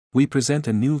We present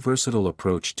a new versatile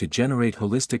approach to generate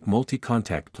holistic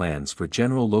multi-contact plans for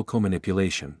general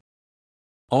loco-manipulation.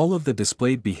 All of the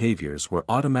displayed behaviors were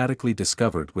automatically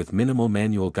discovered with minimal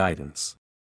manual guidance.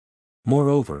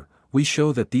 Moreover, we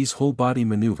show that these whole-body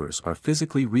maneuvers are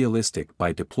physically realistic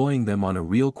by deploying them on a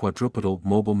real quadrupedal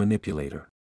mobile manipulator.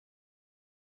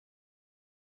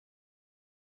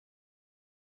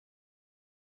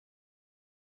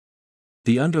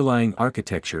 The underlying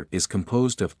architecture is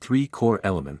composed of three core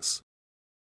elements.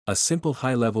 A simple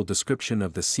high-level description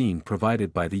of the scene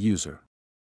provided by the user.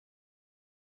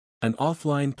 An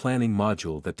offline planning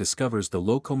module that discovers the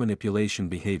loco-manipulation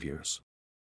behaviors.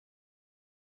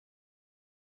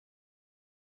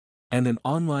 And an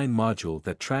online module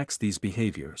that tracks these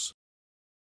behaviors.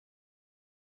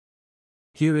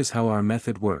 Here is how our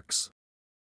method works.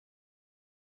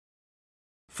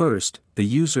 First, the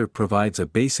user provides a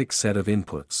basic set of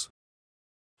inputs.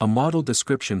 A model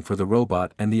description for the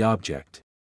robot and the object.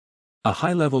 A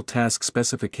high-level task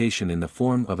specification in the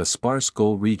form of a sparse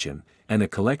goal region, and a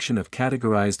collection of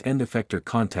categorized end effector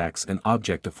contacts and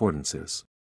object affordances.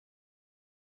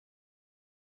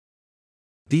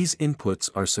 These inputs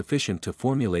are sufficient to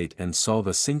formulate and solve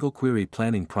a single query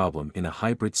planning problem in a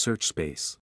hybrid search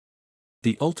space.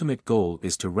 The ultimate goal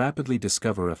is to rapidly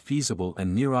discover a feasible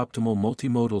and near-optimal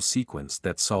multimodal sequence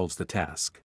that solves the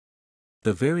task.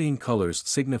 The varying colors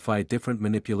signify different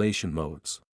manipulation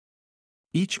modes.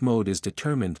 Each mode is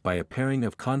determined by a pairing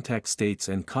of contact states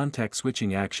and contact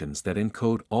switching actions that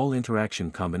encode all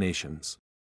interaction combinations.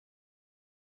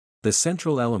 The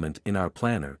central element in our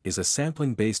planner is a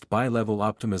sampling-based bilevel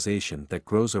optimization that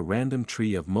grows a random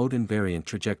tree of mode-invariant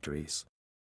trajectories.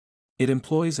 It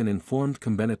employs an informed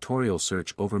combinatorial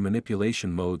search over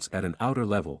manipulation modes at an outer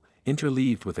level,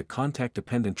 interleaved with a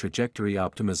contact-dependent trajectory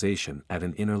optimization at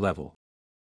an inner level.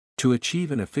 To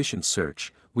achieve an efficient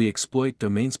search, we exploit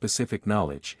domain-specific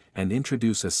knowledge and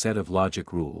introduce a set of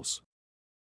logic rules.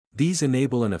 These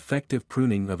enable an effective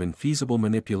pruning of infeasible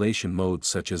manipulation modes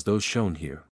such as those shown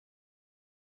here.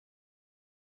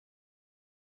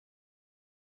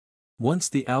 Once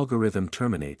the algorithm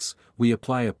terminates, we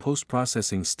apply a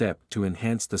post-processing step to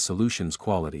enhance the solution's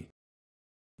quality.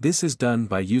 This is done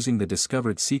by using the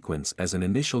discovered sequence as an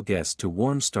initial guess to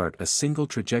warm start a single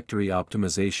trajectory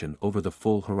optimization over the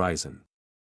full horizon.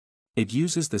 It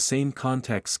uses the same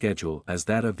contact schedule as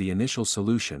that of the initial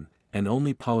solution, and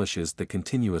only polishes the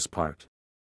continuous part.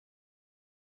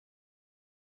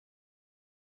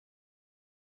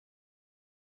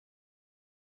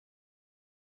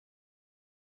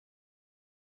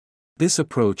 This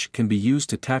approach can be used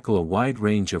to tackle a wide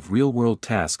range of real-world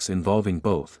tasks involving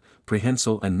both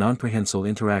prehensile and nonprehensile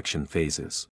interaction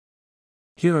phases.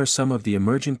 Here are some of the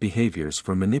emergent behaviors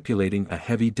for manipulating a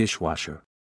heavy dishwasher.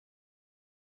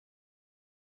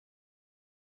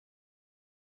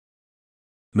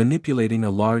 Manipulating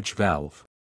a large valve.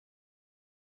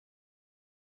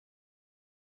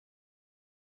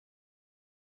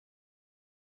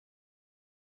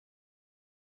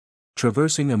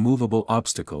 Traversing a movable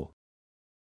obstacle.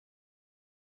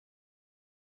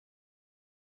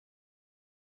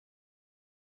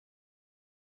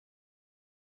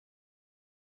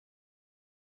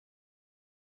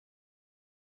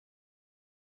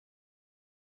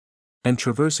 And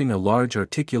traversing a large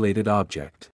articulated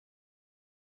object.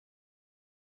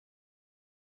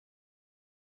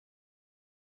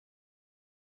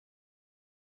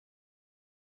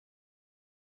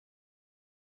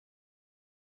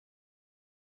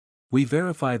 We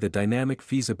verify the dynamic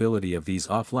feasibility of these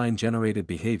offline generated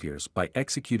behaviors by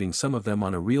executing some of them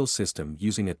on a real system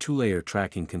using a two-layer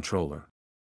tracking controller.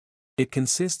 It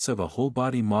consists of a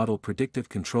whole-body model predictive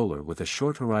controller with a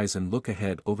short horizon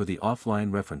look-ahead over the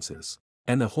offline references,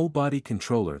 and a whole-body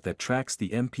controller that tracks the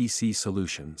MPC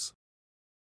solutions.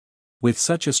 With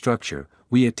such a structure,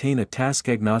 we attain a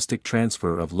task-agnostic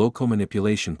transfer of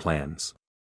loco-manipulation plans.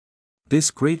 This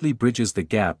greatly bridges the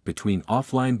gap between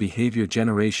offline behavior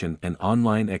generation and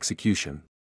online execution.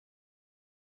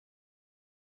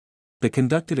 The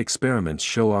conducted experiments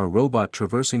show our robot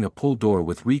traversing a pull door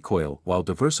with recoil while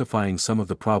diversifying some of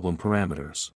the problem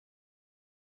parameters.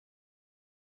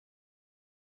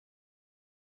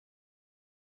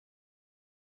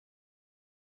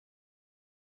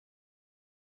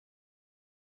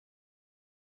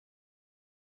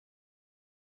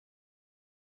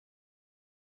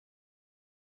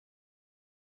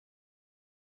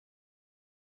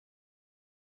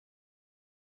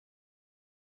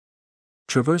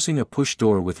 Traversing a push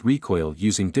door with recoil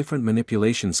using different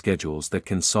manipulation schedules that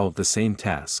can solve the same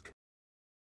task.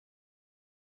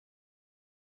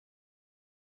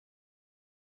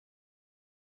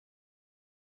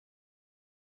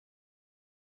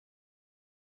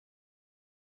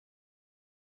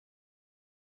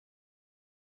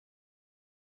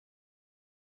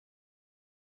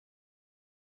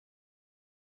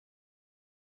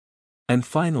 And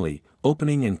finally,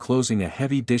 opening and closing a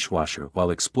heavy dishwasher while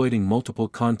exploiting multiple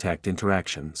contact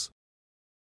interactions.